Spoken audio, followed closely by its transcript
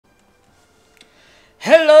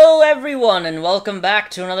everyone, and welcome back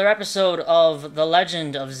to another episode of The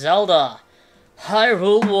Legend of Zelda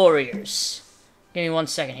Hyrule Warriors. Give me 1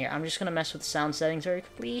 second here. I'm just going to mess with the sound settings very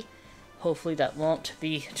quickly. Hopefully that won't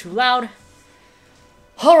be too loud.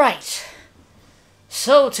 Alright.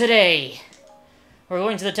 So today, we're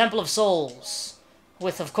going to the Temple of Souls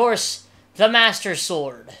with, of course, the Master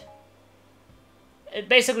Sword.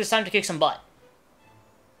 Basically, it's time to kick some butt.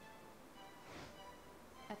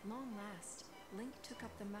 At long last, Link took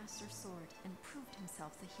up the Master Sword and proved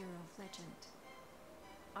himself the hero of legend.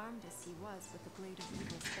 Armed as he was with the blade of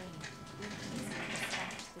evil's bane, Link easily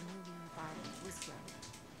dispatched the newly revived Wizard.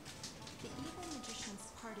 The evil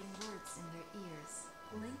magicians parting words in their ears,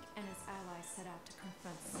 Link and his allies set out to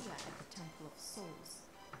confront Sia at the Temple of Souls.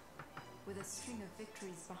 With a string of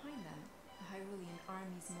victories behind them, the Hyrulean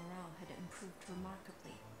army's morale had improved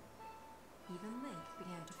remarkably. Even Link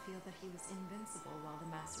began to feel that he was invincible while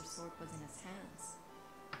the Master Sword was in his hands.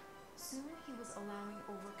 Soon he was allowing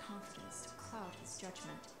overconfidence to cloud his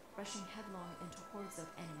judgment, rushing headlong into hordes of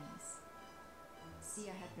enemies.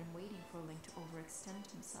 Sia had been waiting for Link to overextend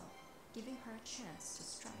himself, giving her a chance to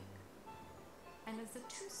strike. And as the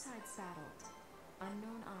two sides battled,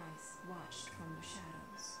 unknown eyes watched from the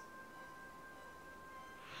shadows.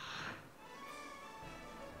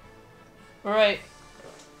 Alright.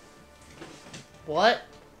 What?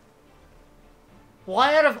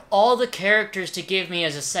 Why out of all the characters to give me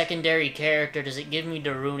as a secondary character does it give me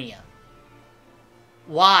Darunia?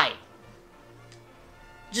 Why?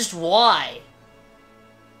 Just why?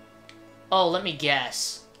 Oh, let me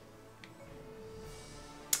guess.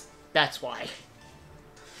 That's why.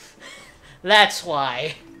 That's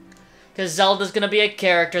why. Because Zelda's gonna be a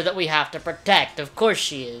character that we have to protect. Of course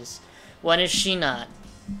she is. When is she not?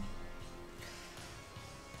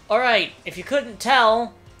 Alright, if you couldn't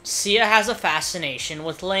tell, Sia has a fascination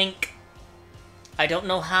with Link. I don't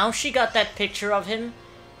know how she got that picture of him,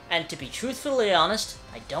 and to be truthfully honest,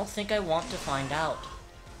 I don't think I want to find out.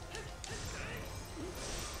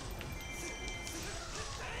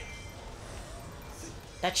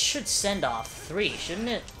 That should send off 3, shouldn't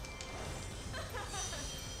it?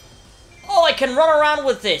 Oh, I can run around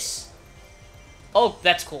with this! Oh,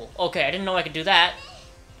 that's cool. Okay, I didn't know I could do that.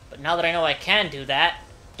 But now that I know I can do that,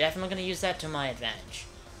 definitely gonna use that to my advantage.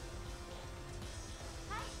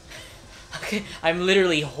 Okay, I'm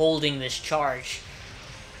literally holding this charge.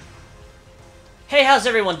 Hey, how's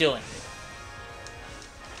everyone doing?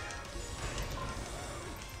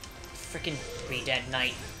 Freaking Re-Dead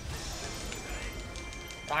Knight.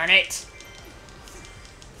 Darn it!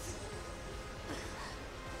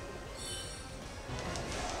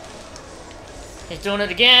 He's doing it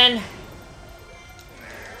again.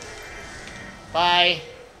 Bye.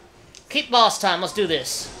 Keep boss time, let's do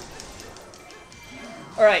this.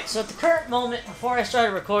 Alright, so at the current moment, before I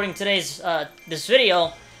started recording today's, this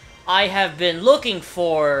video, I have been looking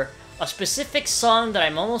for a specific song that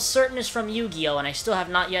I'm almost certain is from Yu-Gi-Oh! And I still have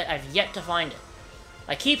not yet, I've yet to find it.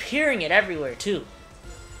 I keep hearing it everywhere, too.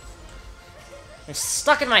 It's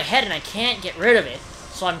stuck in my head and I can't get rid of it,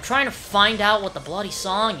 so I'm trying to find out what the bloody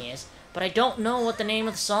song is, but I don't know what the name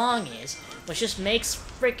of the song is, which just makes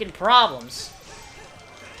freaking problems.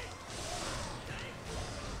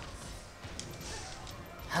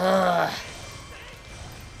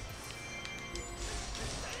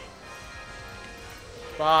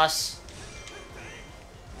 Boss.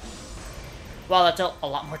 Wow, that dealt a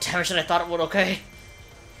lot more damage than I thought it would, okay.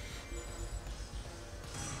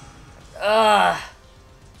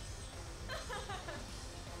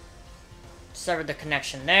 Severed the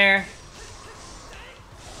connection there.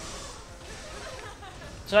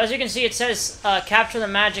 So as you can see, it says, capture the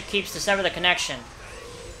magic keeps to sever the connection.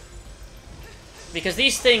 Because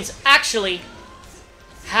these things actually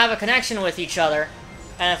have a connection with each other,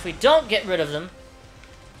 and if we don't get rid of them,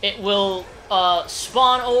 it will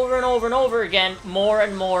spawn over and over and over again more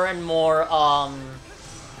and more and more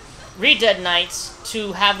Re-Dead Knights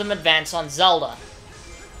to have them advance on Zelda.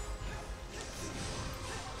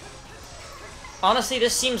 Honestly,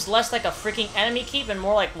 this seems less like a freaking enemy keep and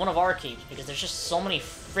more like one of our keeps, because there's just so many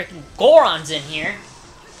freaking Gorons in here.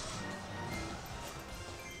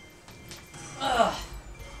 Ugh.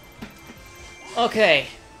 Okay.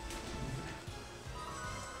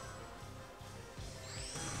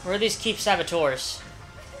 Where are these Keep Saboteurs?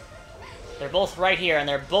 They're both right here, and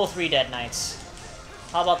they're both Re-Dead Knights.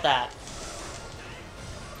 How about that?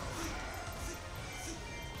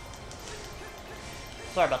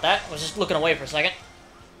 Sorry about that. I was just looking away for a second.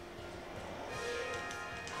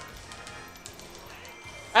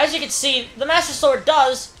 As you can see, the Master Sword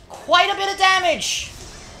does quite a bit of damage!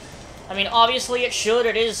 I mean, obviously it should.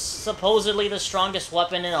 It is supposedly the strongest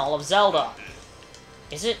weapon in all of Zelda.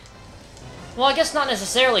 Is it? Well, I guess not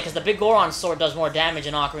necessarily, because the Big Goron sword does more damage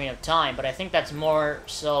in Ocarina of Time, but I think that's more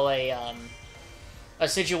so a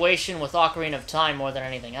situation with Ocarina of Time more than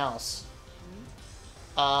anything else.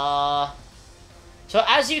 So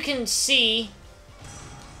as you can see,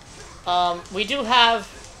 we do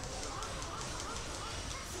have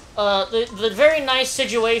the very nice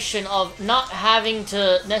situation of not having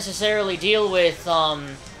to necessarily deal with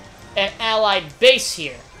an allied base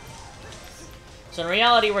here. So in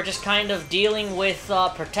reality, we're just kind of dealing with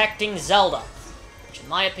protecting Zelda, which in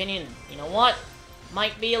my opinion, you know what,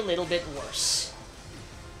 might be a little bit worse.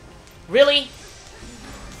 Really?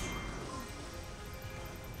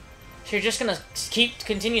 So you're just gonna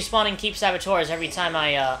continue spawning Keep Saboteurs every time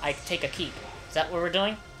I take a keep? Is that what we're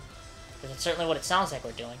doing? Because it's certainly what it sounds like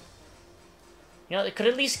we're doing. You know, it could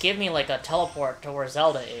at least give me, like, a teleport to where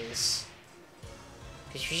Zelda is.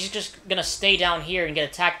 Because she's just gonna stay down here and get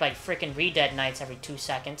attacked by frickin' Re-Dead Knights every 2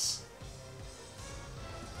 seconds.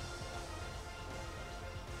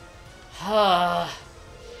 That's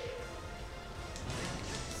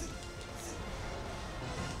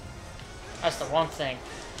the wrong thing.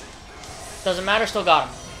 Doesn't matter, still got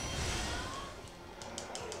him.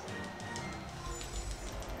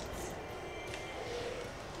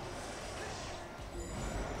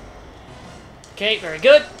 Okay, very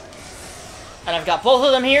good. And I've got both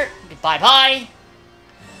of them here. Bye-bye.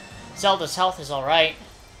 Zelda's health is alright.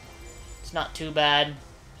 It's not too bad.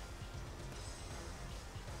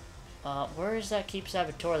 Where is that Keep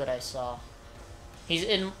Saboteur that I saw? He's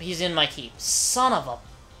in my keep. Son of a...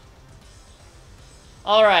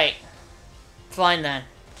 Alright. Fine then.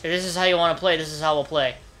 If this is how you want to play, this is how we'll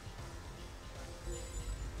play.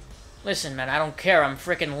 Listen, man, I don't care. I'm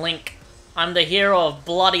frickin' Link. I'm the hero of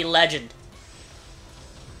bloody legend.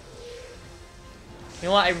 You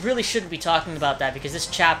know what, I really shouldn't be talking about that because this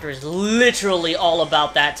chapter is literally all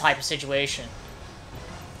about that type of situation.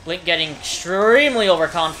 Link getting extremely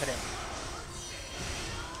overconfident.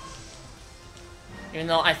 Even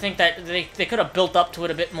though I think that they could have built up to it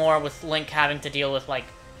a bit more with Link having to deal with, like,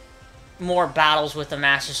 more battles with the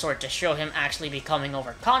Master Sword to show him actually becoming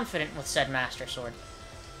overconfident with said Master Sword.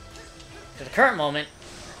 For the current moment...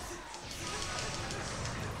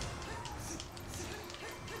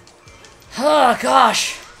 Oh,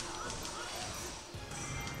 gosh.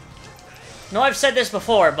 No, I've said this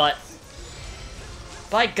before, but...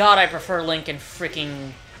 By God, I prefer Link in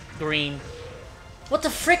freaking green. What the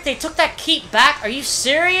frick? They took that keep back? Are you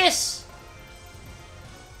serious?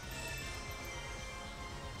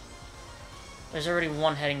 There's already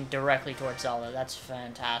one heading directly towards Zelda. That's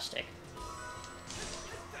fantastic.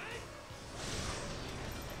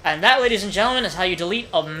 And that, ladies and gentlemen, is how you delete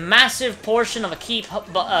a massive portion of a keep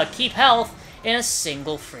health in a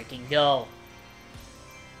single freaking go.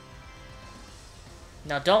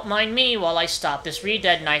 Now, don't mind me while I stop this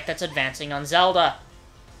Re-Dead Knight that's advancing on Zelda.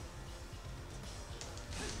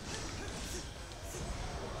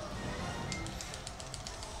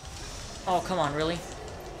 Oh, come on, really?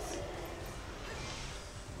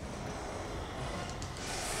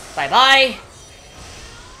 Bye-bye!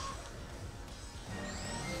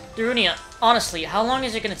 Darunia, honestly, how long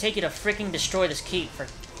is it gonna take you to freaking destroy this keep? For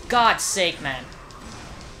God's sake, man.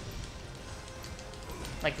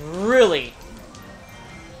 Like, really?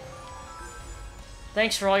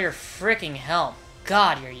 Thanks for all your freaking help.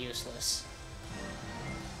 God, you're useless.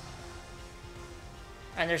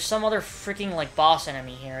 And there's some other freaking, like, boss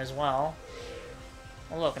enemy here as well.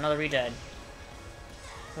 Oh, look, another Re-Dead.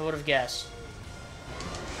 Who would have guessed?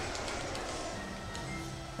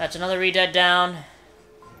 That's another Re-Dead down.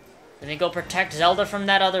 Let me go protect Zelda from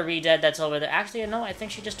that other Re-Dead that's over there. Actually, no, I think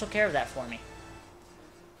she just took care of that for me.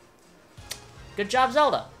 Good job,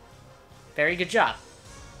 Zelda. Very good job.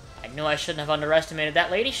 I knew I shouldn't have underestimated that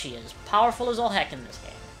lady. She is powerful as all heck in this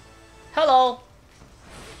game. Hello!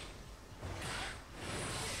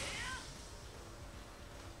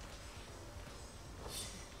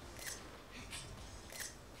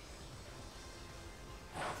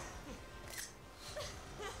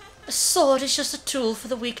 A sword is just a tool for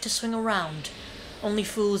the weak to swing around. Only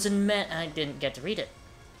fools and men... I didn't get to read it.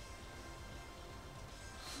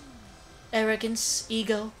 Arrogance,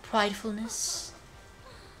 ego, pridefulness.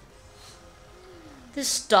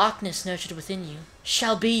 This darkness nurtured within you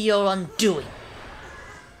shall be your undoing.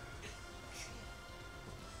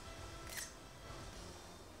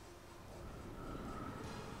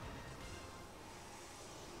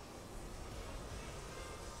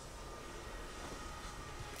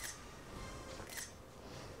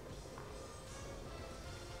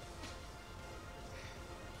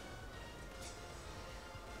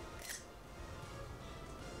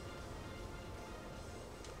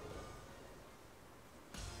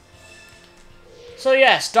 So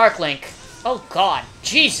yes, Dark Link. Oh god,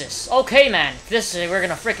 Jesus. Okay, man. If this we're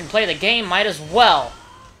gonna freaking play the game, might as well.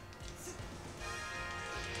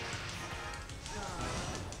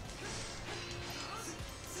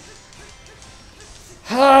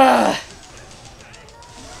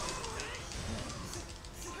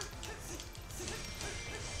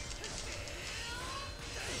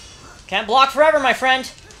 Can't block forever, my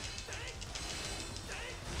friend.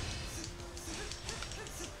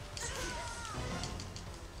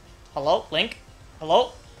 Hello, Link?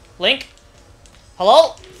 Hello? Link?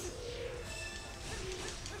 Hello?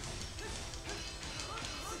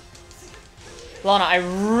 Lana, I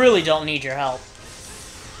really don't need your help.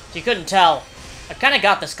 If you couldn't tell, I kind of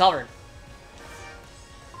got this covered.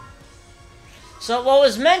 So what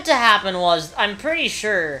was meant to happen was, I'm pretty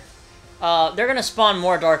sure, they're gonna spawn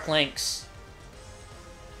more Dark Links.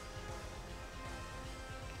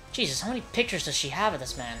 Jesus, how many pictures does she have of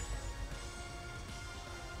this man?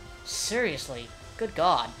 Seriously, good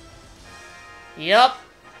god. Yup.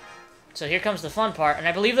 So here comes the fun part, and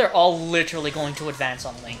I believe they're all literally going to advance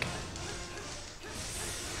on Link.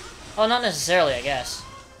 Oh, not necessarily, I guess.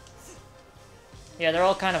 Yeah, they're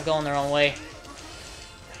all kind of going their own way.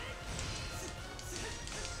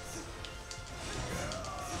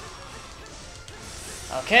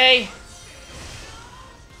 Okay.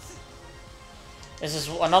 This is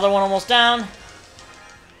another one almost down.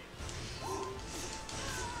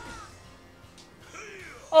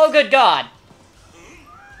 Oh, good god.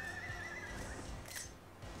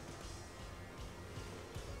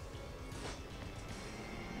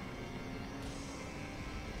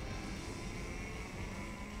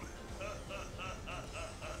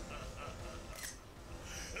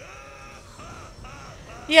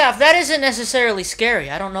 Yeah, if that isn't necessarily scary,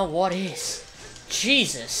 I don't know what is.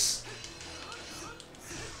 Jesus.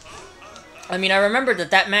 I mean, I remembered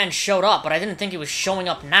that that man showed up, but I didn't think he was showing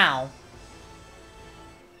up now.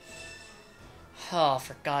 Oh,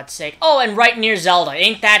 for God's sake. Oh, and right near Zelda.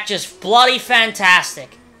 Ain't that just bloody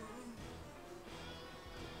fantastic?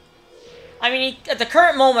 I mean, at the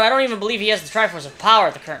current moment, I don't even believe he has the Triforce of Power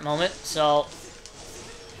at the current moment, so...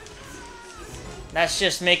 That's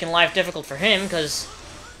just making life difficult for him, because...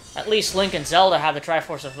 At least Link and Zelda have the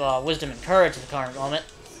Triforce of Wisdom and Courage at the current moment.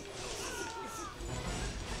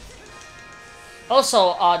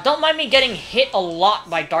 Also, don't mind me getting hit a lot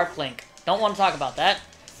by Dark Link. Don't want to talk about that.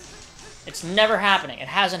 It's never happening. It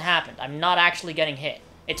hasn't happened. I'm not actually getting hit.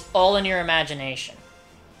 It's all in your imagination.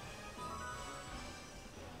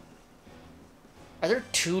 Are there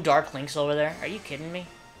 2 Dark Links over there? Are you kidding me?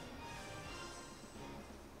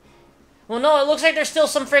 Well, no, it looks like there's still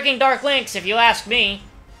some freaking Dark Links, if you ask me.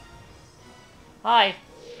 Hi.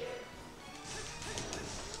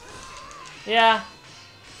 Yeah.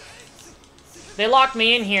 They locked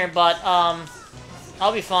me in here, but,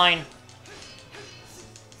 I'll be fine.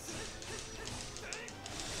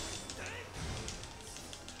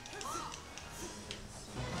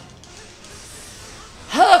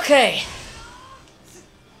 Okay.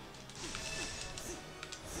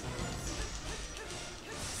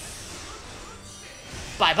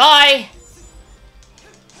 Bye-bye.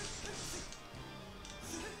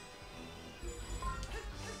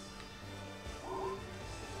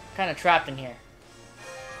 Kind of trapped in here.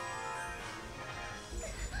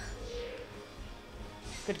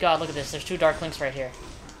 Good god, look at this. There's 2 Dark Links right here.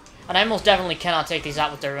 And I most definitely cannot take these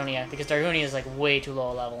out with Darunia, because Darunia is like way too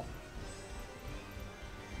low a level.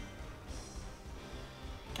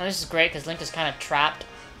 And this is great, because Link is kind of trapped.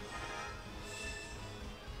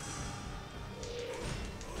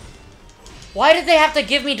 Why did they have to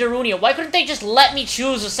give me Darunia? Why couldn't they just let me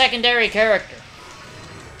choose a secondary character?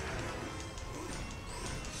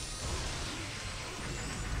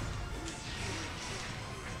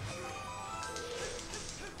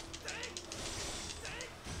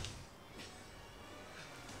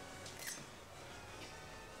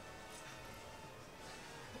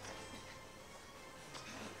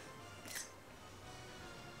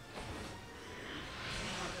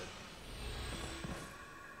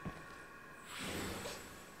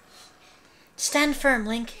 Stand firm,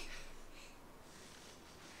 Link.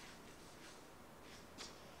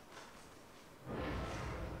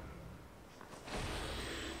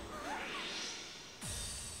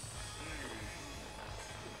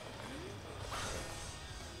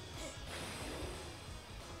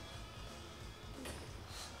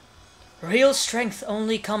 Real strength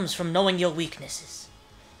only comes from knowing your weaknesses.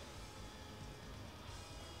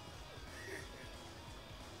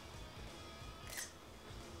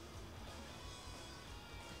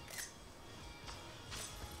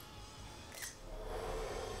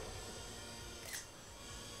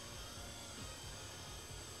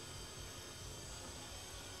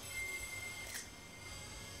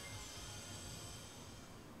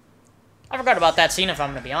 Forgot about that scene, if I'm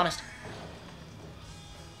gonna be honest.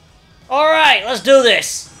 Alright, let's do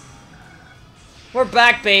this! We're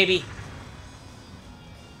back, baby.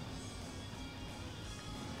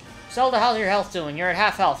 Zelda, how's your health doing? You're at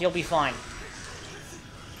half health. You'll be fine.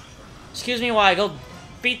 Excuse me while I go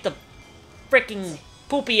beat the frickin'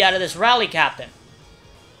 poopy out of this rally captain.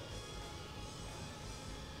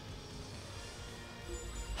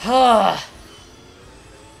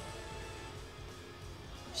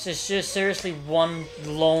 This is just seriously one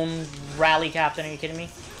lone rally captain, are you kidding me?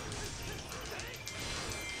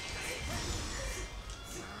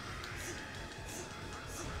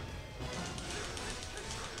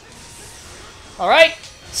 Alright,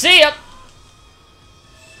 see ya!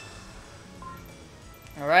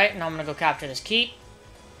 Alright, now I'm gonna go capture this keep.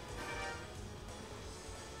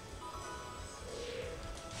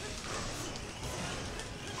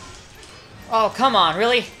 Oh, come on,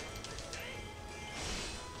 really?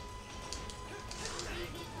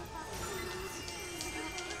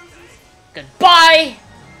 Goodbye!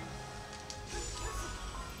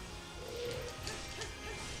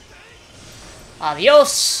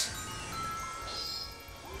 Adios!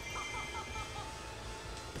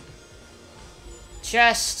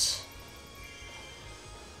 Chest.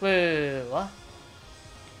 Wait, what?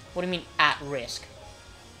 What do you mean, at risk?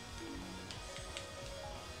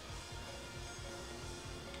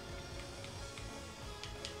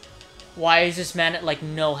 Why is this man at, like,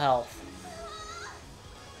 no health?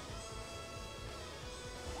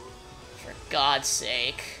 For God's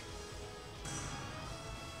sake.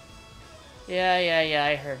 Yeah,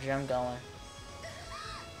 I heard you. I'm going.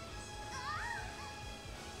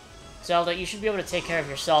 Zelda, you should be able to take care of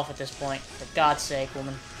yourself at this point. For God's sake,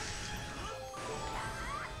 woman.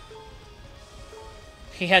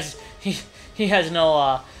 He has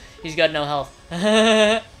no, he's got no health.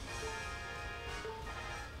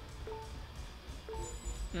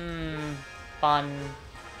 Fun.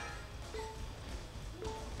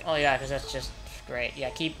 Oh yeah, because that's just great.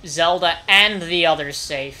 Yeah, keep Zelda and the others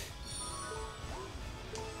safe.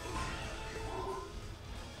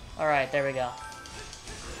 Alright, there we go.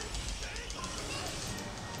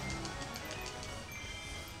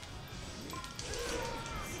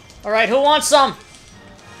 Alright, who wants some?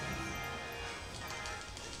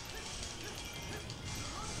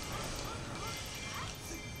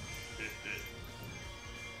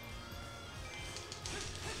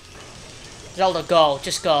 Zelda, go.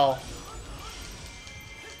 Just go.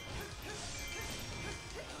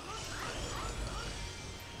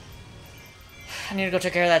 I need to go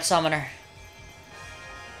take care of that summoner.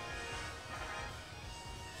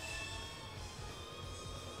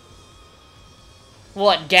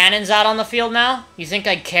 What, Ganon's out on the field now? You think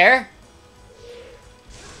I'd care?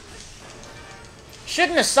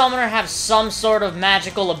 Shouldn't a summoner have some sort of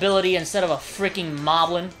magical ability instead of a freaking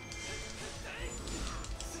moblin?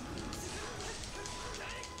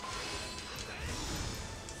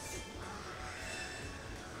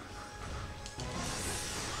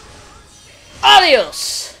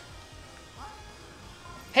 Adios!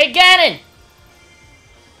 Hey, Ganon!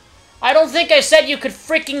 I don't think I said you could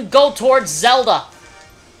freaking go towards Zelda.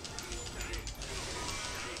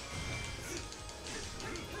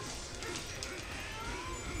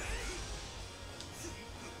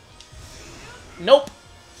 Nope.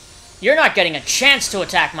 You're not getting a chance to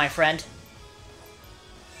attack, my friend.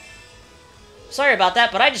 Sorry about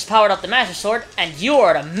that, but I just powered up the Master Sword, and you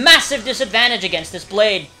are at a massive disadvantage against this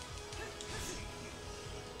blade.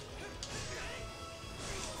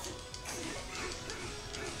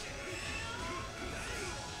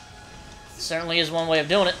 Certainly is one way of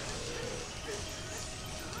doing it.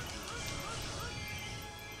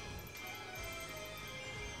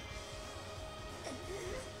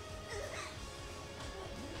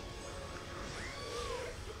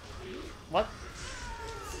 What?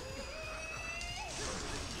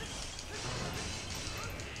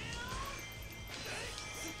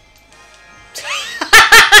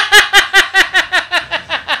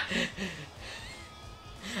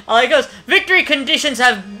 Oh, it goes, victory conditions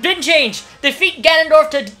have been changed. Defeat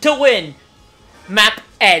Ganondorf to win. Map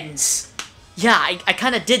ends. Yeah, I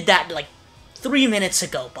kind of did that like 3 minutes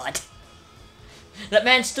ago, bud. That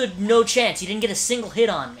man stood no chance. He didn't get a single hit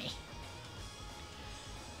on me.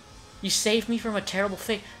 You saved me from a terrible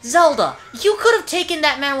fate. Zelda, you could have taken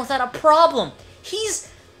that man without a problem.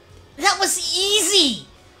 That was easy.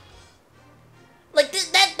 Like,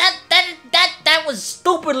 that was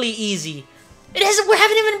stupidly easy. We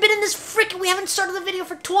haven't even been in this we haven't started the video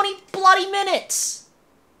for 20 bloody minutes.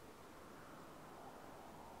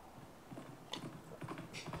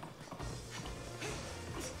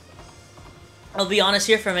 I'll be honest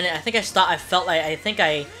here for a minute. I think I think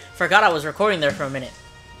I forgot I was recording there for a minute.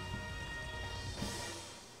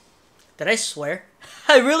 Did I swear?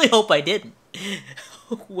 I really hope I didn't.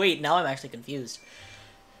 Wait, now I'm actually confused.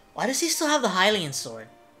 Why does he still have the Hylian sword?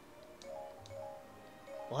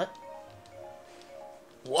 What?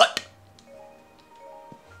 What?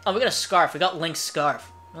 Oh, we got a scarf. We got Link's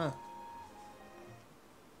scarf. Oh.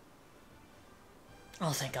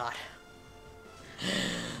 Oh, thank God.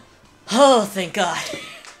 Oh, thank God.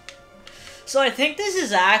 So I think this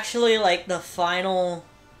is actually, like, the final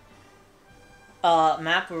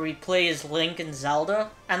map where we play as Link and Zelda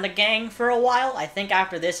and the gang for a while. I think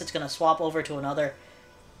after this it's gonna swap over to another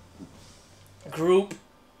group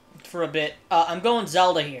for a bit. I'm going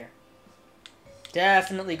Zelda here.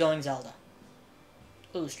 Definitely going Zelda.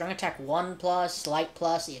 Ooh, strong attack 1+, light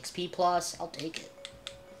plus, EXP plus. I'll take it.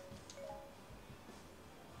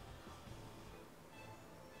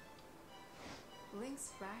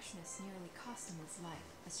 Link's rashness nearly cost him his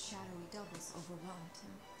life as shadowy doubles overwhelmed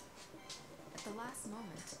him. At the last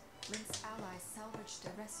moment, Link's allies salvaged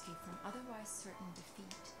a rescue from otherwise certain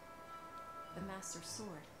defeat. The Master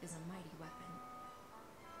Sword is a mighty weapon,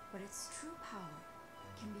 but its true power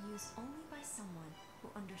can be used only by someone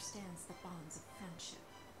who understands the bonds of friendship.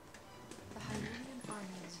 The Hyrulean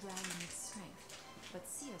army was rallying its strength, but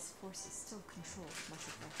Sia's forces still controlled much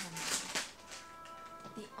of their homeland.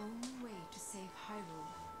 The only way to save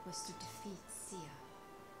Hyrule was to defeat Sia.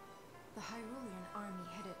 The Hyrulean army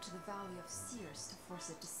headed to the Valley of Seers to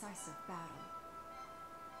force a decisive battle.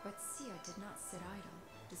 But Sia did not sit idle,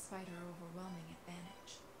 despite her overwhelming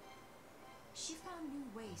advantage. She found new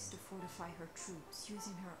ways to fortify her troops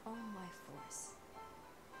using her own life force.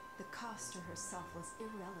 The cost to herself was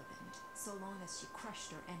irrelevant so long as she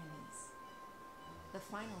crushed her enemies. The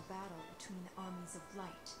final battle between the armies of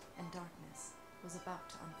light and darkness was about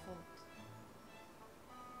to unfold.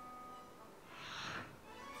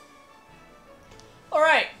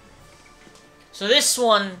 Alright. So this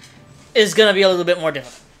one is gonna be a little bit more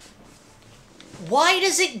difficult. Why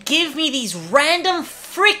does it give me these random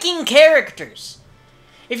freaking characters?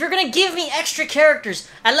 If you're gonna give me extra characters,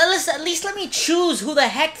 at least let me choose who the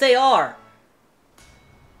heck they are.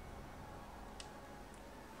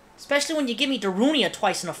 Especially when you give me Darunia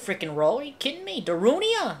twice in a freaking row. Are you kidding me?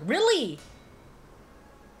 Darunia? Really?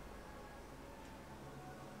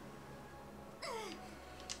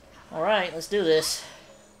 Alright, let's do this.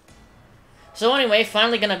 So anyway,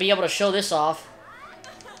 finally gonna be able to show this off.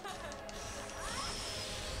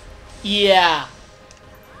 Yeah.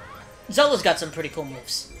 Zelda's got some pretty cool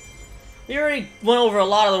moves. We already went over a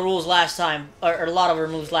lot of the rules last time, or a lot of her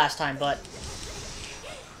moves last time, but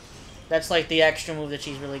that's like the extra move that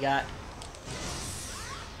she's really got.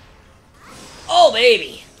 Oh,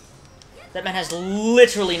 baby! That man has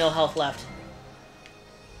literally no health left.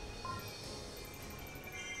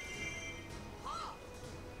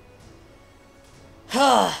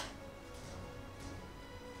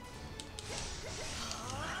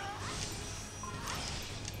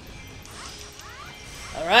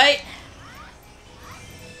 Alright.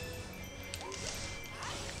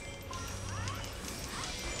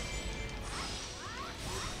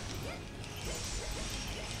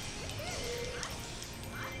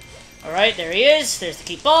 Alright, there he is. There's the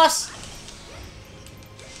key boss.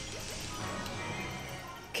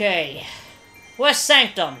 Okay. West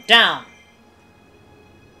Sanctum, down.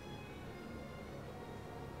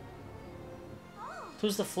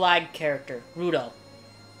 Who's the flag character? Rudo.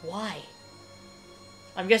 Why?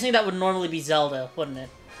 I'm guessing that would normally be Zelda, wouldn't it?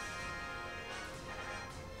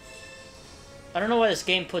 I don't know why this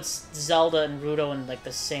game puts Zelda and Rudo in, like,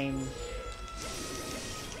 the same...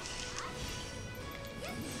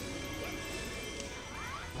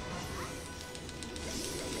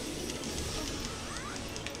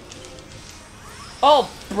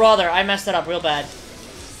 Oh, brother, I messed that up real bad.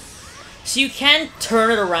 So you can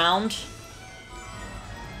turn it around.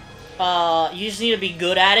 You just need to be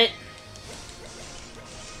good at it.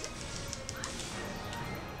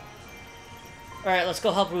 Alright, let's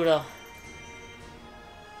go help Rudo.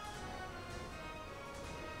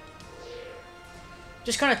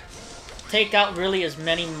 Just kind of take out really as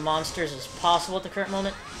many monsters as possible at the current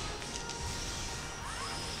moment.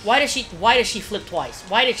 Why does she flip twice?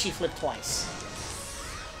 Why did she flip twice?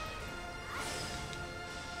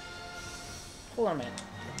 Hold on a minute.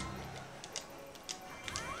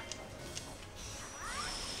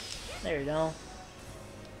 There you go.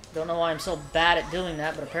 Don't know why I'm so bad at doing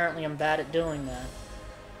that, but apparently I'm bad at doing that.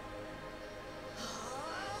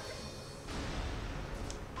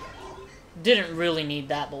 Didn't really need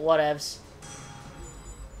that, but whatevs.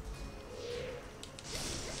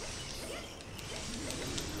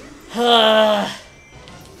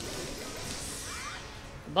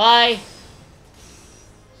 Bye.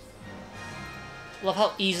 Love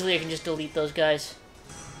how easily I can just delete those guys.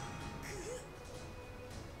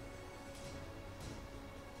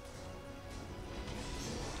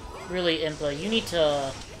 Really, Impa, you need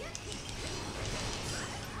to...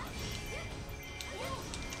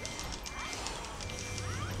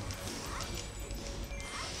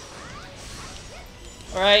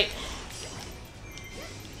 Alright.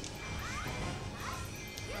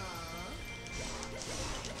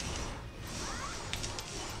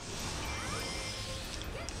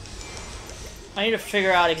 I need to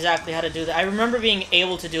figure out exactly how to do that. I remember being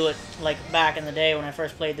able to do it, like, back in the day when I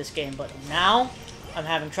first played this game, but now I'm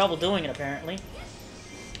having trouble doing it, apparently.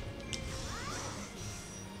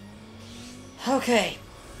 Okay.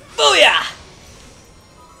 Booyah!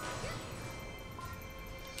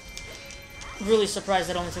 Really surprised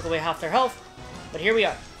that only took away half their health, but here we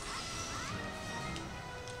are.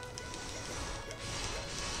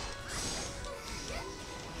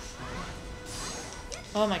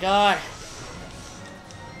 Oh my god.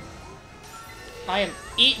 I am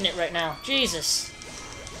eating it right now. Jesus.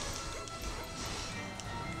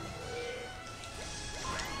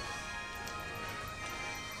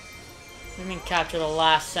 What do you mean capture the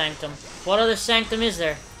last sanctum? What other sanctum is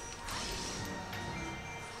there?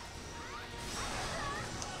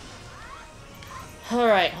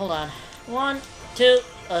 Alright, hold on. 1, 2,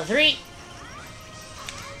 3.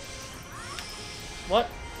 What?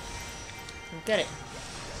 Don't get it.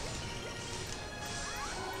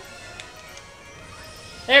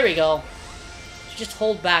 There we go. Just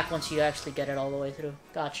hold back once you actually get it all the way through.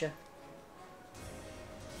 Gotcha.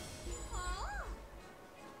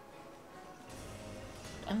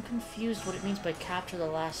 I'm confused what it means by capture the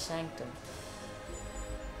last sanctum.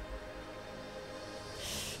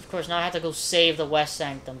 Of course, now I have to go save the West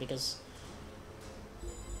Sanctum because...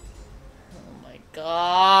 Oh my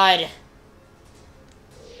god!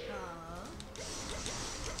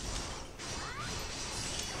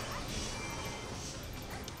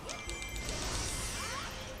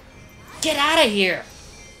 Get out of here!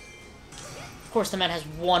 Of course, the man has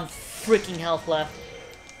 1 freaking health left.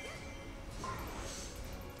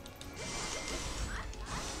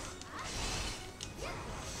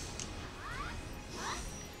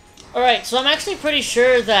 Alright, so I'm actually pretty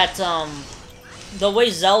sure that, the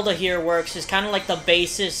way Zelda here works is kind of like the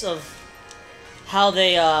basis of how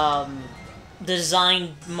they,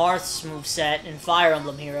 designed Marth's moveset in Fire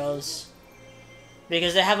Emblem Heroes.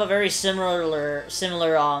 Because they have a very similar,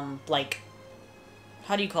 like,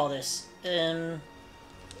 how do you call this? Give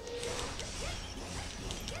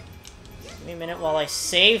me a minute while I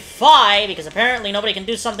save Fi, because apparently nobody can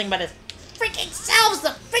do something by the freaking selves!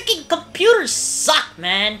 The freaking computers suck,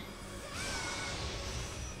 man!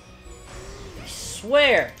 I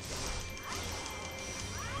swear.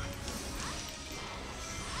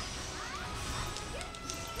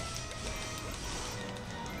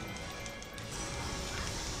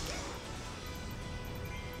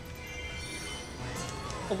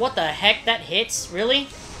 What the heck? That hits? Really?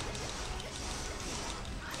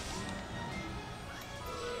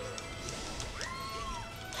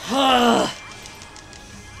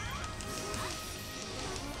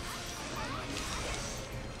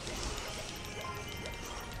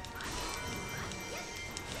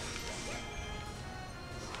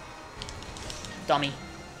 Dummy.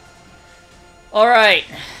 Alright.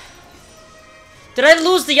 Did I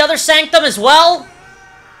lose the other Sanctum as well?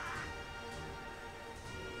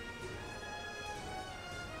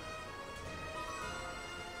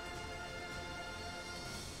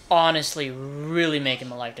 Honestly, really making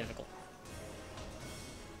my life difficult.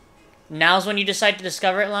 Now's when you decide to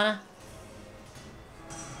discover it, Lana?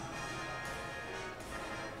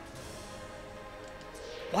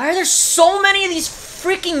 Why are there so many of these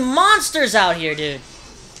freaking monsters out here, dude?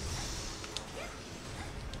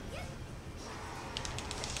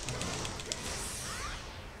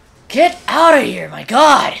 Get out of here, my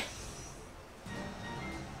god!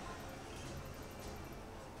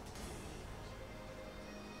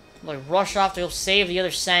 Like, rush off to go save the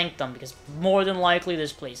other Sanctum, because more than likely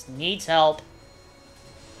this place needs help.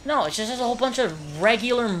 No, it just has a whole bunch of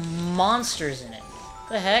regular monsters in it.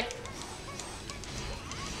 What the heck?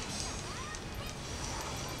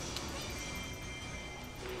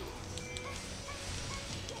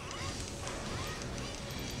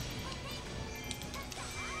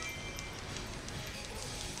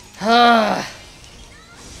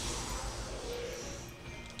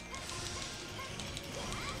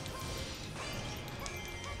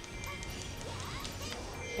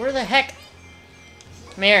 Where the heck?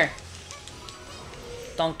 Come here.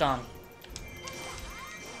 dunked on.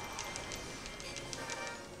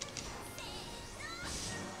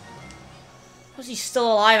 How's he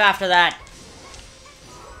still alive after that?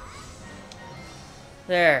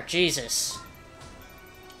 There, Jesus.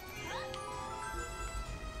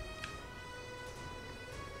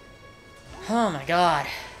 Oh my god.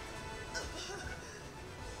 Can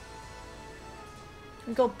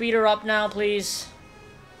we go beat her up now, please?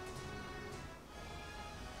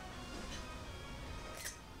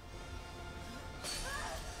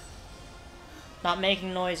 Not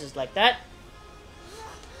making noises like that.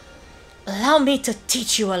 Allow me to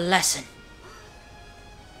teach you a lesson.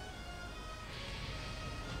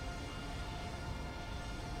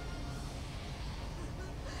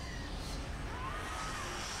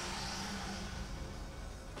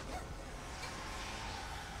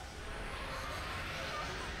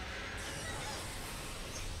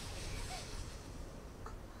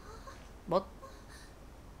 What?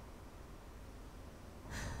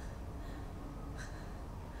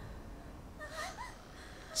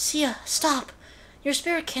 Sia, stop! Your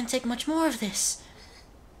spirit can't take much more of this.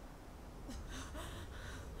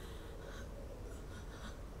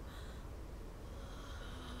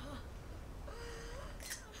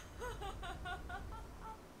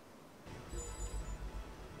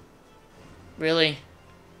 Really?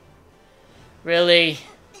 Really?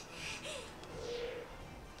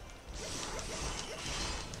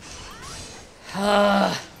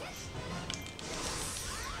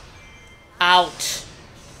 Out.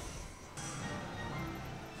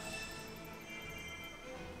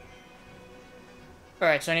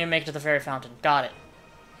 Alright, so I need to make it to the fairy fountain. Got it.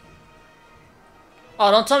 Oh,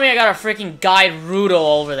 don't tell me I gotta freaking guide Rudo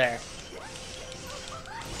over there.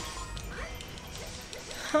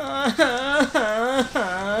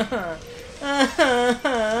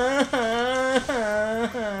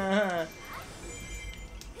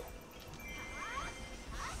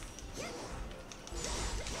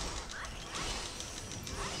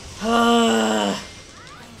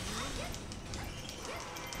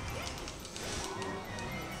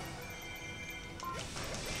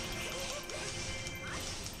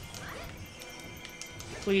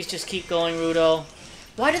 Please just keep going, Rudo.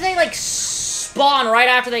 Why do they, like, spawn right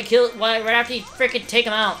after they kill... right after you freaking take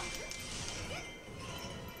them out?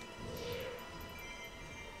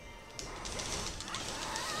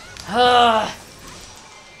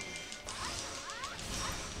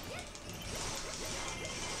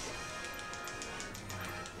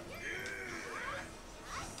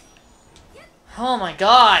 Oh my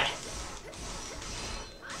god!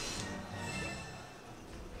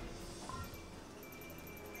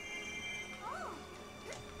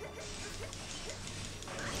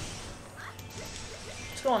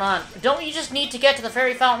 What's going on? Don't you just need to get to the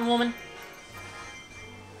fairy fountain, woman?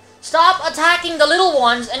 Stop attacking the little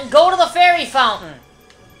ones and go to the fairy fountain!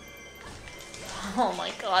 Oh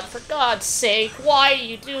my god, for God's sake, why do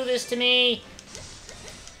you do this to me?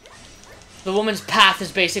 The woman's path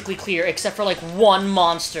is basically clear, except for like one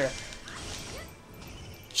monster.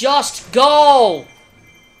 Just go!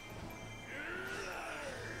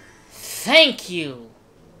 Thank you!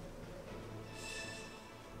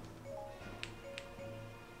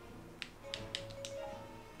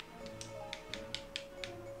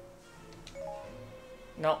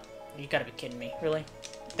 No, you gotta be kidding me. Really?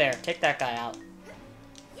 There, take that guy out.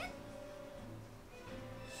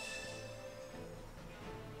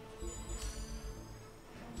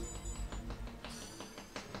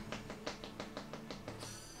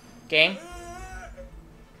 Game?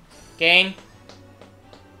 Game?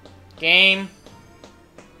 Game?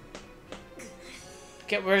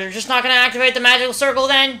 Okay, we're just not gonna activate the magical circle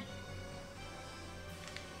then?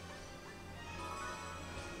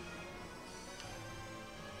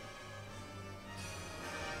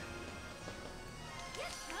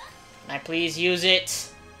 Can I please use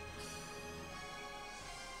it?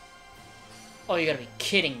 Oh, you gotta be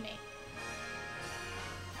kidding me.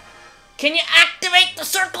 Can you activate the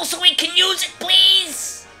circle so we can use it,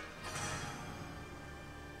 please?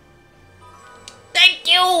 Thank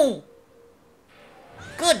you!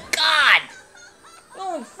 Good God! It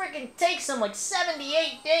only freaking takes them like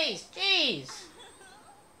 78 days. Jeez!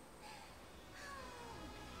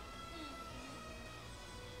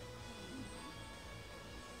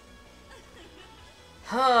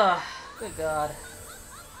 Good God.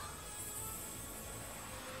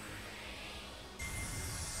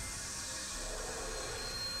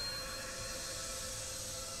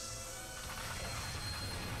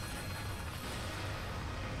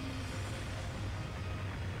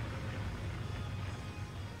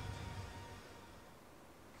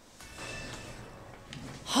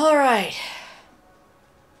 Alright.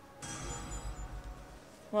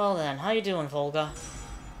 Well then, how you doing, Volga?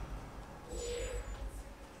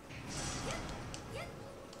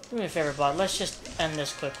 Do me a favor, bud. Let's just end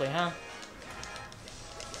this quickly, huh?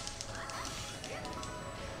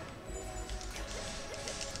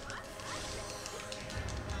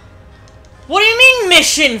 What do you mean,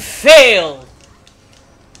 mission failed?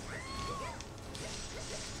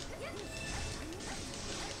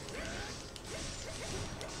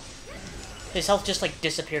 His health just, like,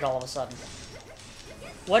 disappeared all of a sudden.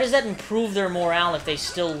 Why does that improve their morale if they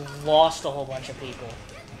still lost a whole bunch of people?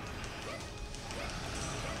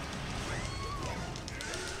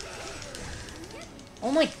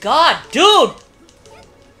 Oh my god, dude!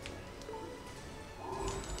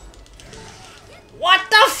 What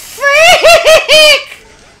the freak?!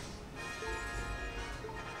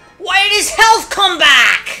 Why did his health come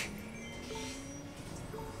back?!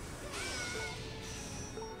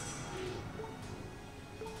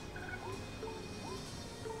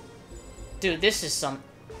 Dude, this is some...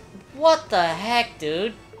 What the heck,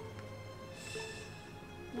 dude?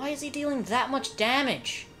 Why is he dealing that much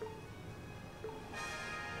damage?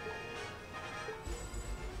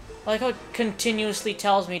 Like how it continuously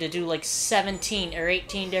tells me to do like 17 or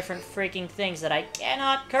 18 different freaking things that I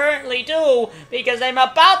cannot currently do because I'm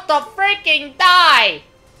about to freaking die!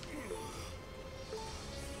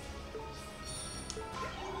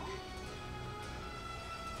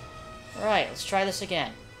 Alright, let's try this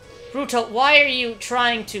again. Bruto, why are you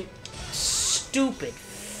trying to... Stupid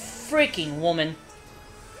freaking woman.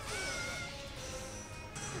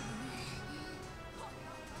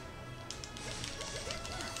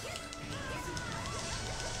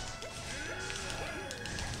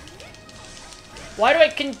 Why do I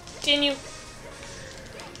continue...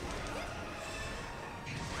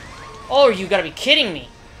 Oh, you gotta be kidding me.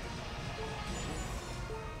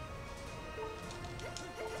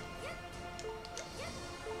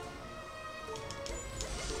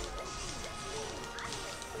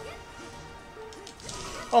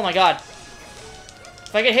 Oh my god.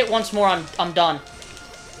 If I get hit once more, I'm done.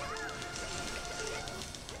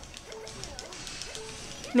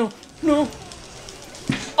 No, no.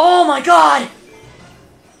 Oh my god!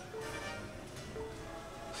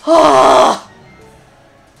 Ah!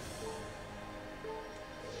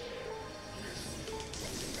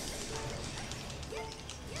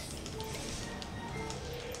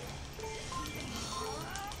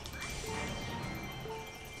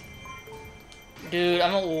 Dude,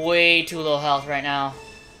 I'm at way too low health right now.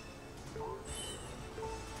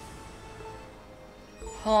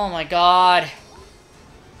 Oh my god.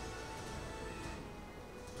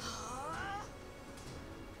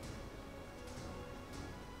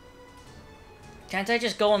 Can't I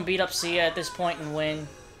just go and beat up Sia at this point and win?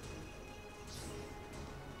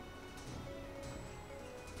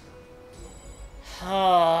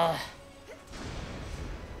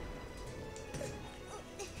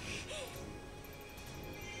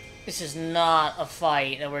 This is not a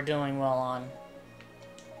fight that we're doing well on.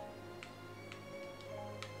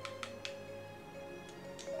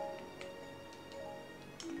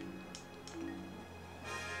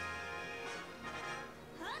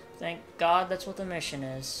 Thank God that's what the mission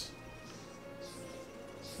is.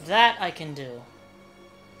 That I can do.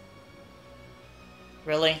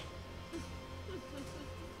 Really?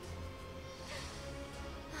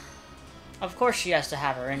 Of course she has to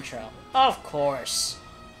have her intro. Of course.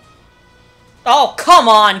 Oh, come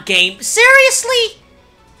on, game. Seriously?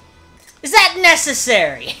 Is that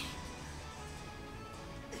necessary?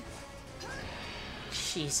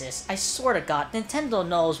 Jesus, I swear to God, Nintendo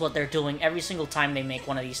knows what they're doing every single time they make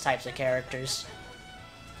one of these types of characters.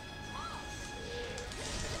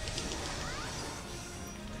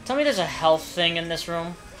 Tell me there's a health thing in this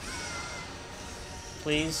room.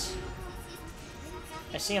 Please.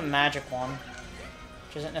 I see a magic one,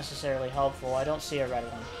 which isn't necessarily helpful. I don't see a red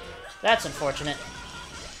one. That's unfortunate.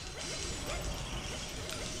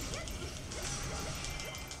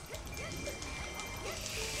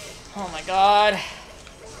 Oh my god.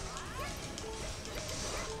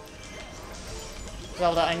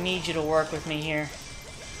 Zelda, I need you to work with me here.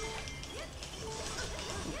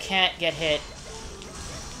 You can't get hit.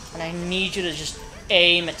 And I need you to just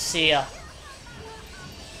aim at Sia.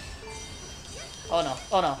 Oh no,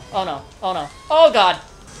 oh no, oh no, oh no. Oh god!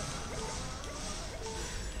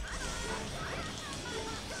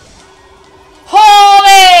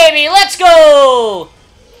 Oh baby, let's go!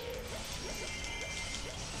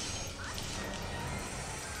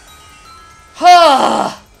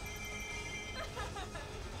 Ha!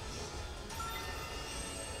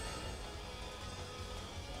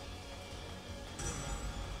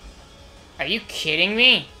 Are you kidding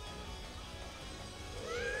me?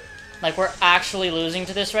 Like, we're actually losing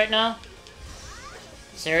to this right now?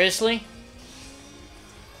 Seriously?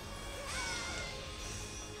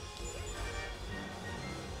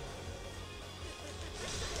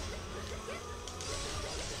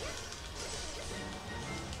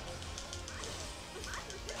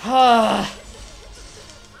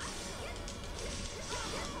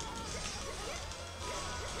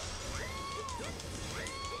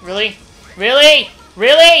 Really? Really?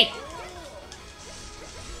 Really?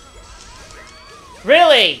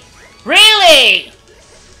 Really? Really?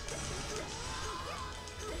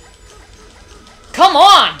 Come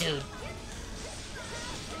on, dude!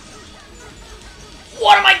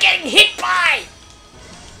 What am I getting hit by?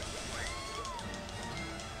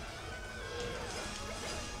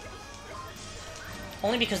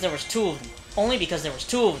 Only because there was two of them. Only because there was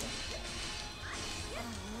two of them.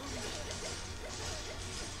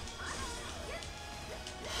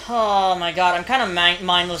 Oh my god, I'm kind of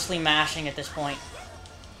mindlessly mashing at this point.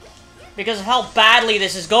 Because of how badly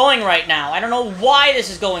this is going right now. I don't know why this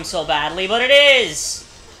is going so badly, but it is!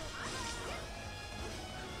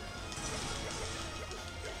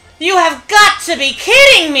 You have got to be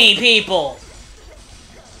kidding me, people!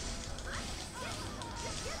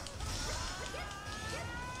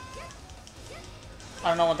 I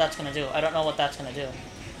don't know what that's gonna do. I don't know what that's gonna do.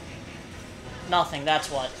 Nothing,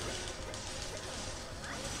 that's what.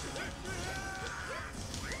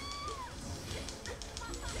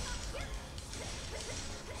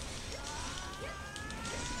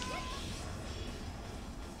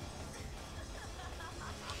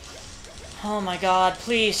 Oh my god,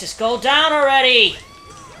 please, just go down already!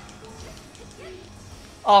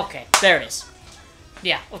 Okay, there it is.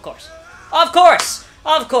 Yeah, of course. Of course!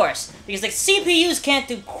 Of course! Because the CPUs can't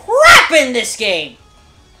do crap in this game!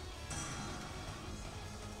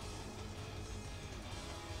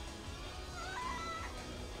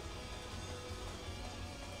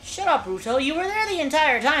 Shut up, Ruto. You were there the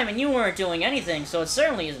entire time and you weren't doing anything, so it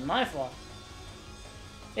certainly isn't my fault.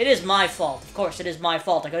 It is my fault. Of course, it is my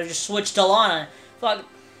fault. I could have just switched to Lana. Fuck,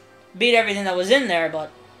 beat everything that was in there, but...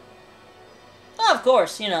 Oh, of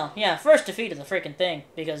course, you know. Yeah, first defeat of the freaking thing.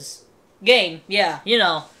 Because... Game, yeah, you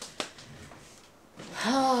know.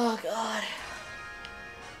 Oh, God.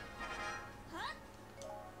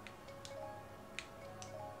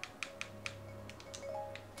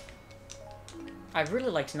 I'd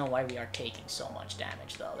really like to know why we are taking so much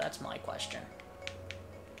damage, though. That's my question.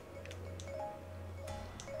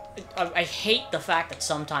 I hate the fact that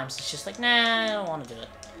sometimes it's just like, nah, I don't want to do it.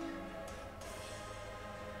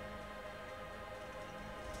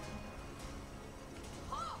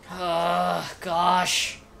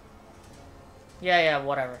 Gosh. Yeah,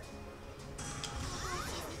 whatever.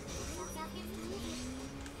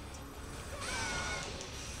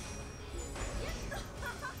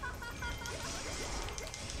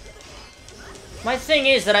 My thing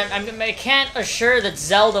is that I can't assure that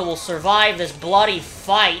Zelda will survive this bloody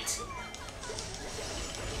fight.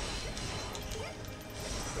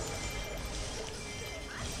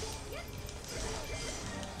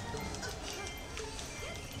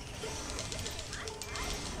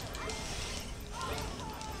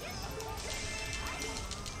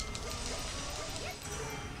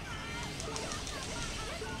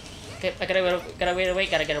 Okay, I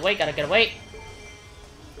gotta get away.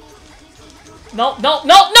 No!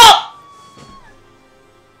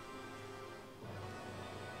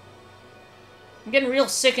 I'm getting real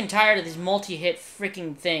sick and tired of these multi-hit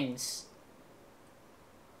freaking things.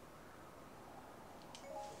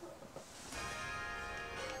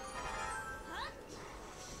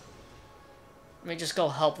 Let me just go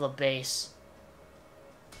help the base.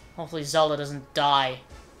 Hopefully Zelda doesn't die.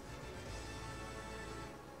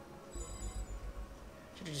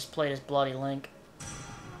 Should've just played as bloody Link.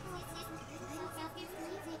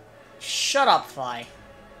 Shut up, Fi.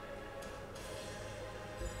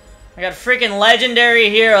 I got freaking legendary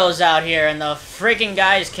heroes out here, and the freaking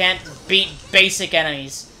guys can't beat basic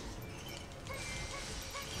enemies.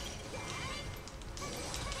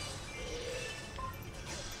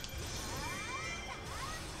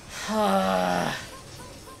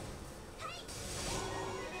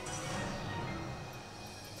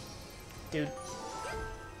 Dude.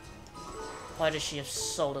 Why does she have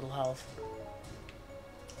so little health?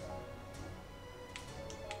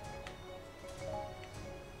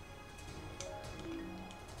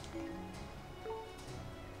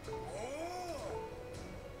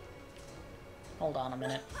 Hold on a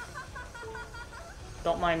minute.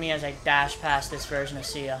 Don't mind me as I dash past this version of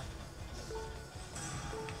Sia.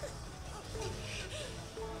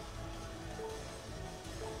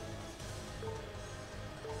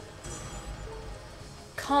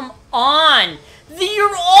 Come on!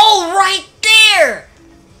 You're all right there!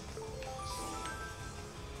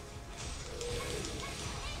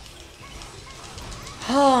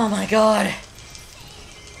 Oh my god.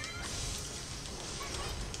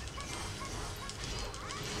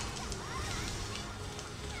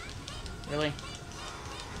 Really?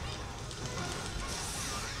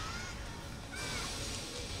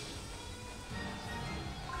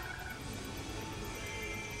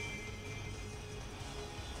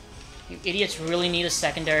 You idiots really need a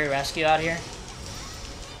secondary rescue out here?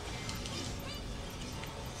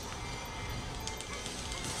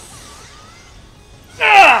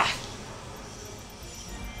 Ah!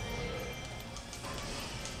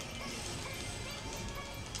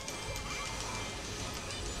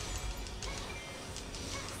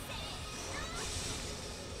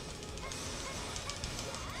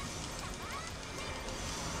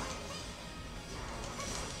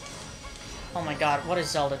 Oh my god, what is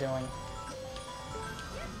Zelda doing?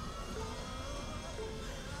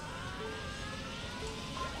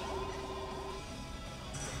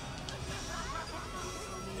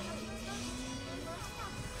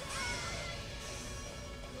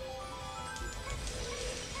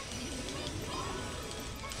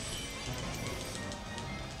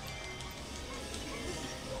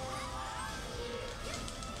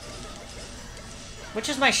 Which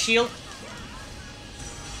is my shield?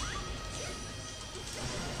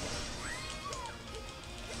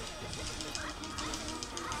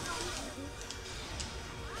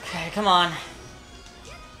 Okay, come on.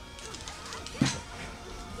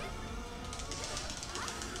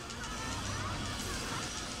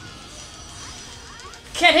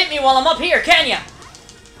 Can't hit me while I'm up here, can ya?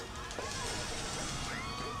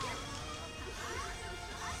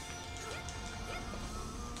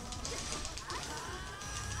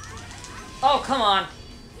 Oh, come on.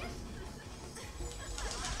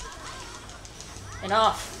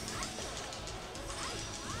 Enough.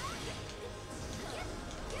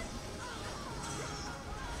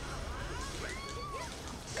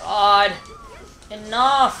 God.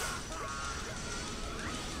 Enough.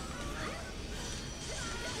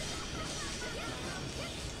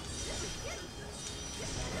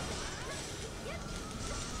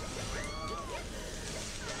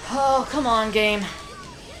 Oh, come on, game.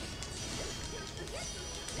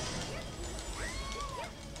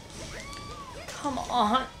 Come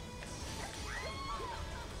on.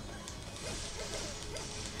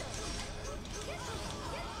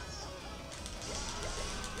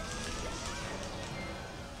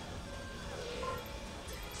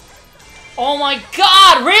 Oh my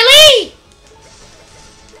god, really?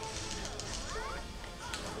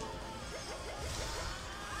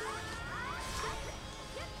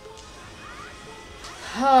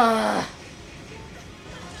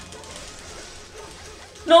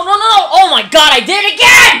 No, no, no, no! Oh my god, I did it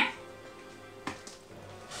again!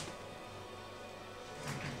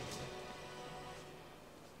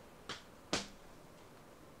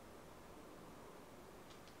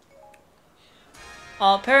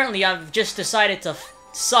 Apparently I've just decided to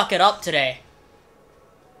suck it up today.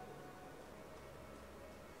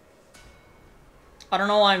 I don't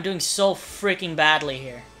know why I'm doing so freaking badly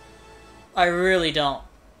here. I really don't.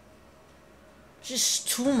 Just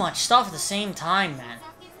too much stuff at the same time, man.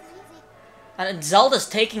 And Zelda's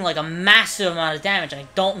taking like a massive amount of damage, and I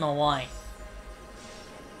don't know why.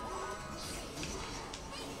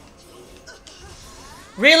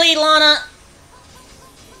 Really, Lana?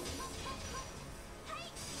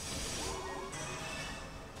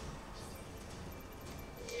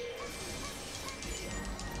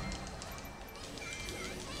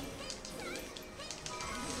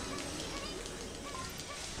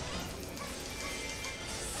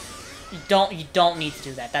 You don't need to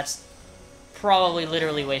do that. That's probably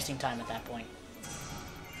literally wasting time at that point.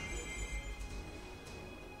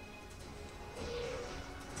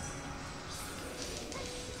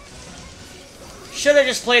 Should have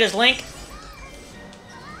just played as Link.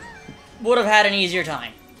 Would have had an easier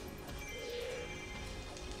time.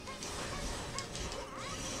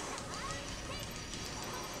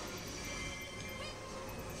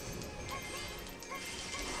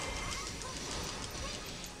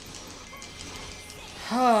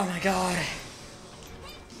 Oh my god.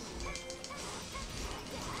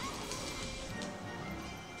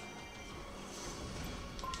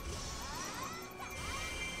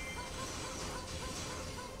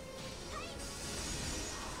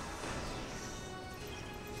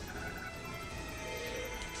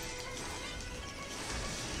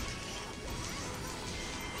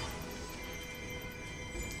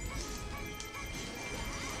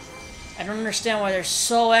 I don't understand why there's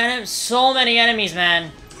so many enemies,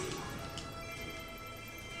 man.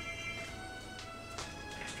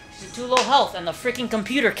 She's too low health, and the freaking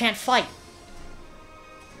computer can't fight.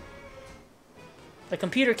 The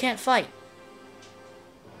computer can't fight.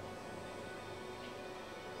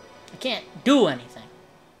 I can't do anything.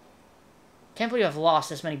 Can't believe I've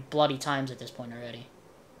lost this many bloody times at this point already.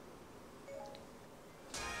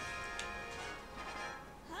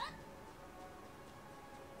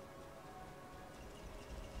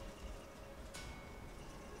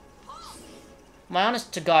 My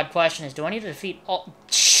honest to God question is, do I need to defeat all...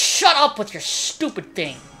 Shut up with your stupid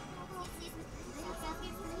thing!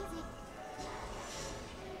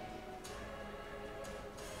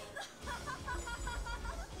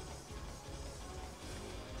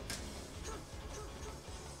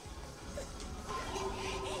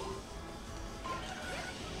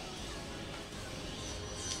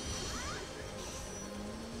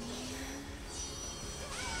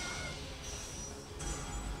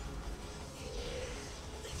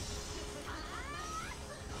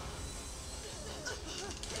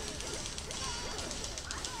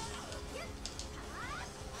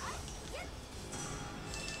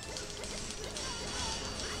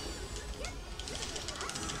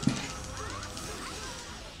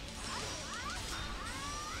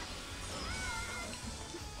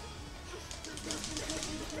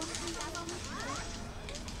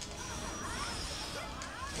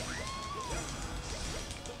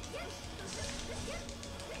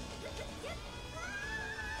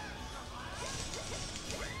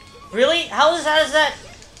 Really? How does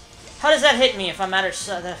that hit me if I'm at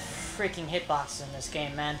the freaking hitbox in this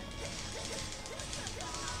game, man?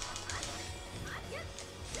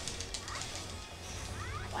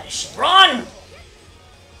 Why does she run?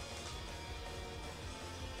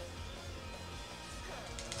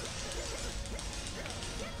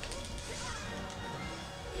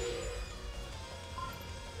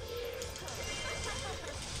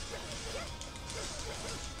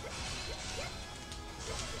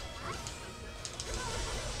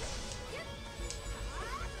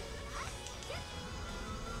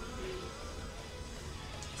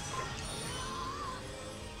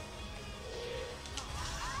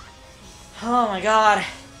 Oh my god.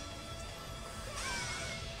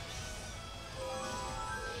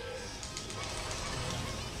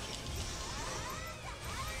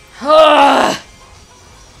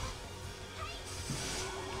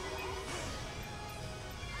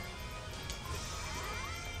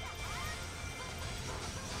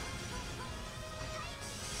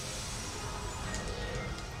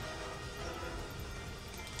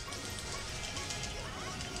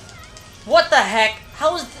 What the heck?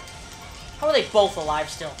 How are they both alive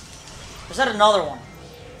still? Or is that another one?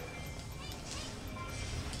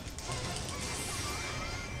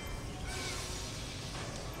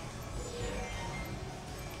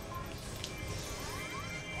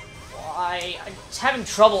 I'm having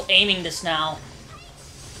trouble aiming this now.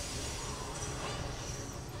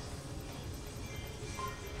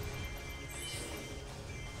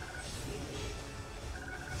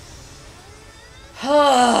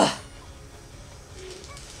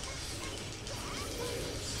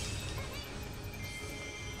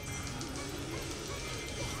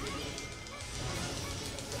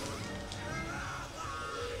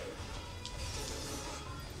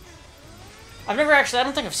 I've never actually, I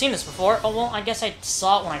don't think I've seen this before. Oh, well, I guess I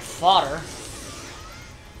saw it when I fought her.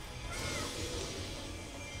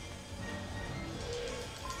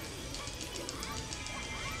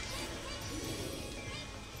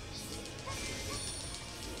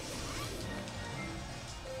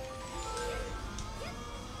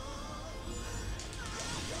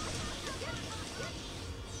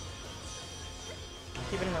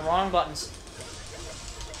 Keep hitting the wrong buttons.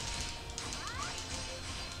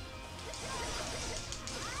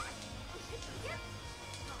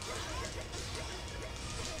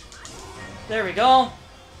 There we go.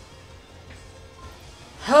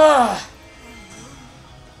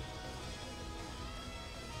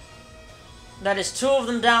 That is 2 of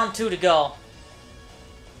them down, 2 to go.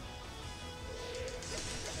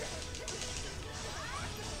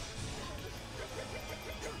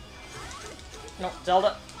 No,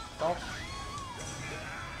 Zelda, don't.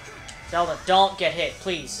 Zelda, don't get hit,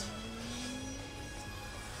 please.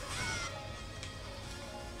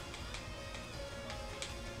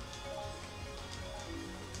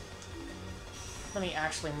 Let me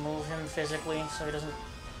actually move him physically so he doesn't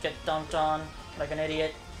get dunked on like an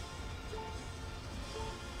idiot.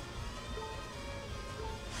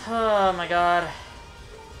 Oh my god.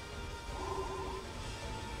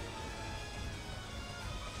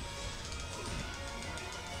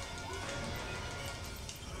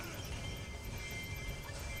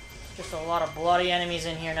 Just a lot of bloody enemies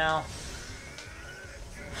in here now.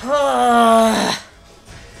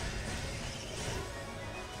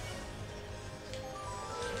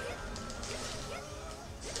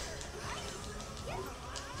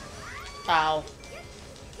 Ow.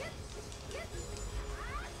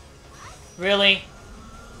 Really?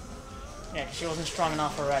 Yeah, she wasn't strong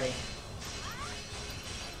enough already.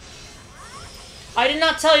 I did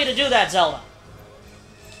not tell you to do that, Zelda.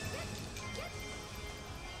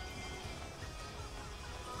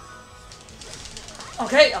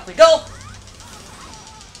 Okay, up we go.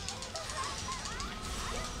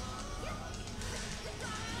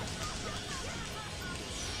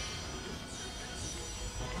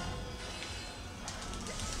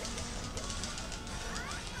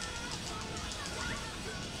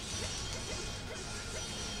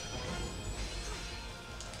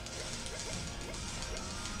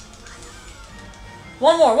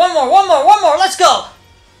 One more, let's go!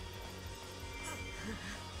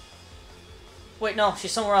 Wait, no,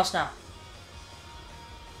 she's somewhere else now.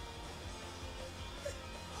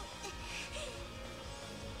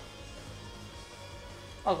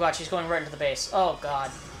 Oh god, she's going right into the base. Oh god.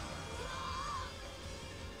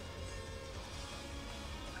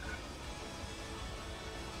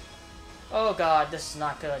 Oh god, this is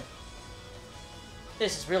not good.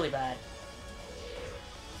 This is really bad.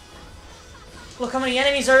 Look how many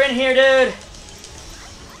enemies are in here, dude!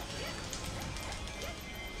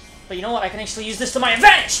 But you know what? I can actually use this to my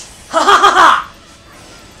advantage! Ha ha ha ha!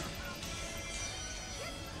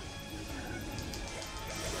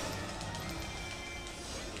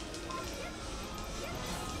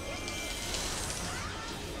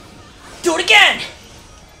 Do it again!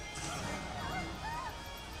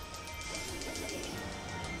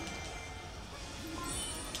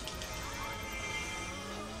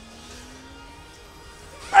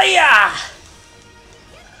 Aya!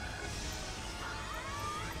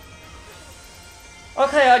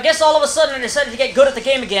 Okay, I guess all of a sudden I decided to get good at the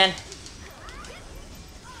game again.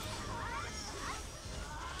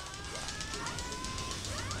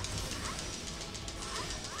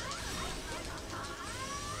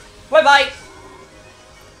 Bye-bye!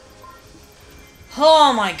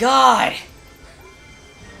 Oh my god!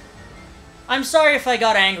 I'm sorry if I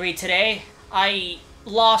got angry today. I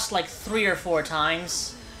lost like 3 or 4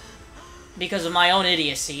 times. Because of my own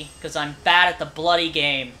idiocy. Because I'm bad at the bloody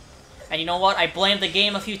game. And you know what? I blamed the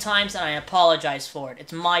game a few times and I apologize for it.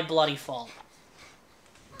 It's my bloody fault.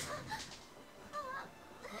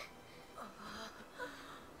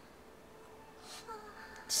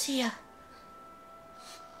 See ya.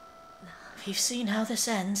 We've seen how this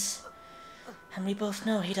ends. And we both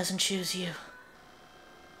know he doesn't choose you.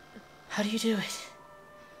 How do you do it?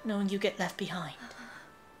 Knowing you get left behind.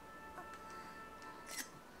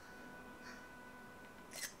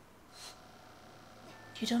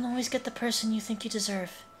 You don't always get the person you think you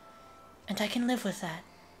deserve. And I can live with that.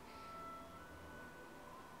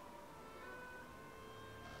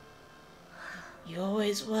 You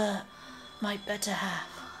always were my better half.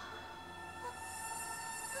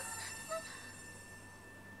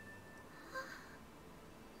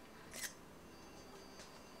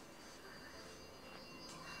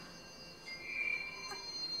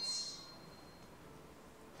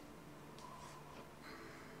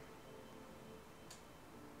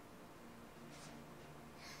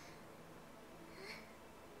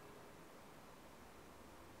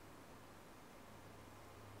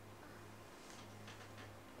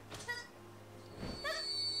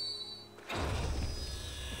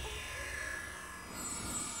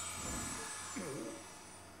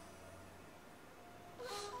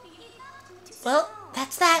 Well,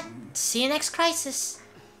 that's that. See you next crisis.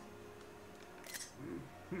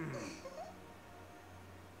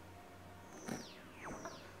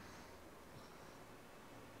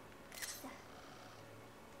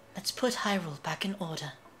 Let's put Hyrule back in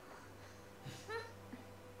order.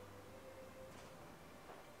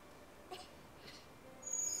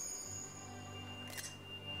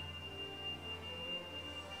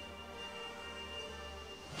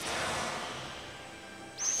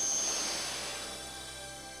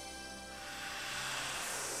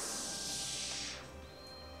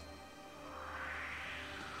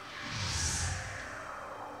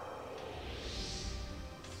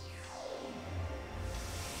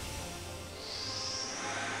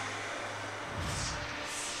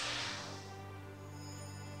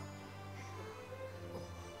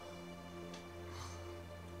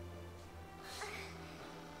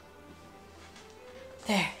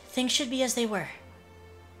 There, things should be as they were.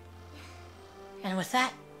 And with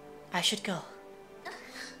that, I should go.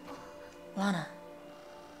 Lana,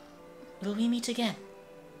 will we meet again?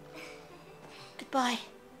 Bye.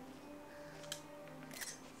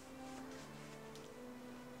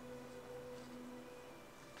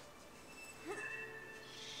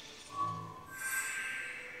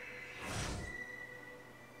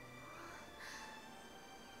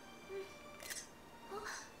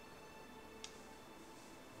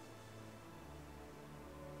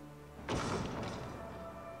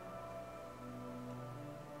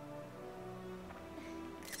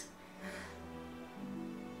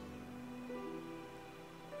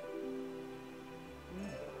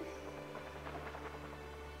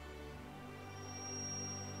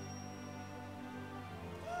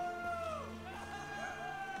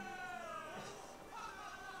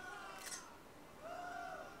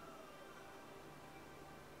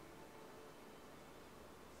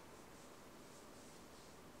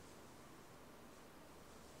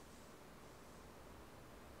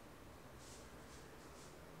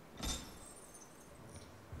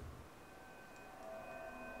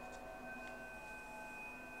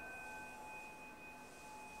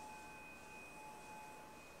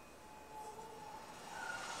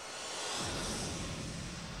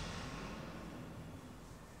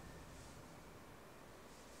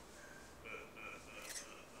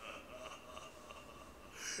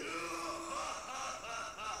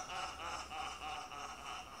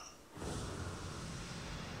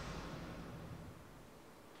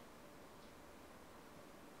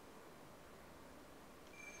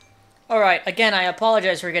 Alright, again, I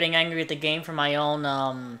apologize for getting angry at the game for my own,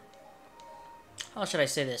 how should I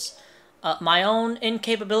say this? My own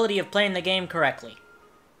incapability of playing the game correctly.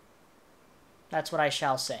 That's what I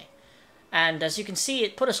shall say. And as you can see,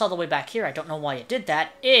 it put us all the way back here. I don't know why it did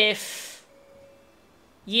that.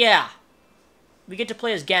 Yeah. We get to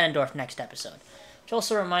play as Ganondorf next episode. Which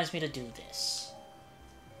also reminds me to do this.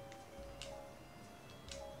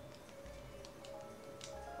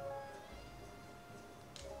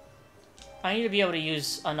 I need to be able to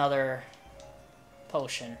use another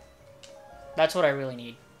potion. That's what I really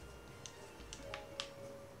need.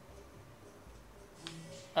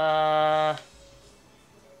 Let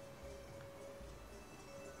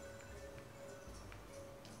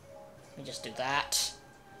me just do that.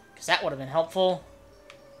 Because that would have been helpful.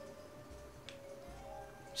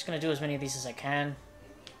 Just gonna do as many of these as I can.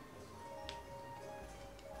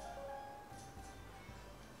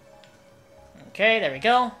 Okay, there we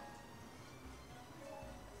go.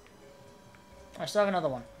 I still have another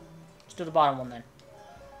one. Let's do the bottom one then.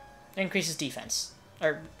 Increases defense.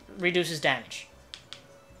 Or reduces damage.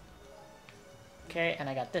 Okay, and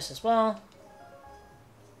I got this as well.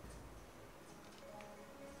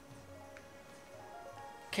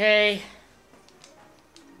 Okay.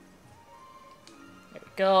 There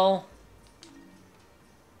we go.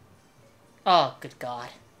 Oh, good God.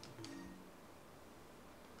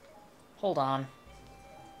 Hold on.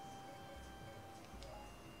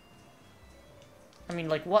 I mean,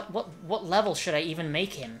 like, what level should I even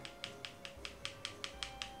make him?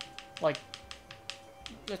 Like,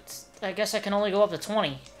 I guess I can only go up to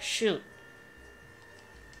 20. Shoot.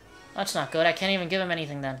 That's not good. I can't even give him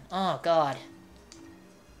anything then. Oh, God.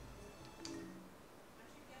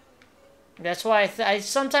 That's why I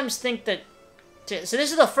sometimes think that... So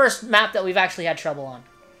this is the first map that we've actually had trouble on.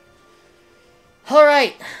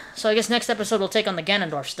 Alright. So I guess next episode we'll take on the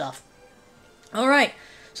Ganondorf stuff. Alright.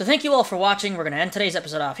 So thank you all for watching. We're going to end today's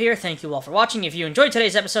episode off here. Thank you all for watching. If you enjoyed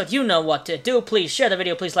today's episode, you know what to do. Please share the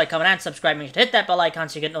video. Please like, comment, and subscribe. Make sure to hit that bell icon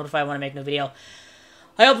so you get notified when I make a new video.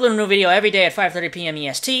 I upload a new video every day at 5:30 p.m.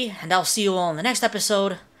 EST, and I'll see you all in the next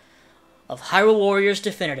episode of Hyrule Warriors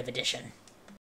Definitive Edition.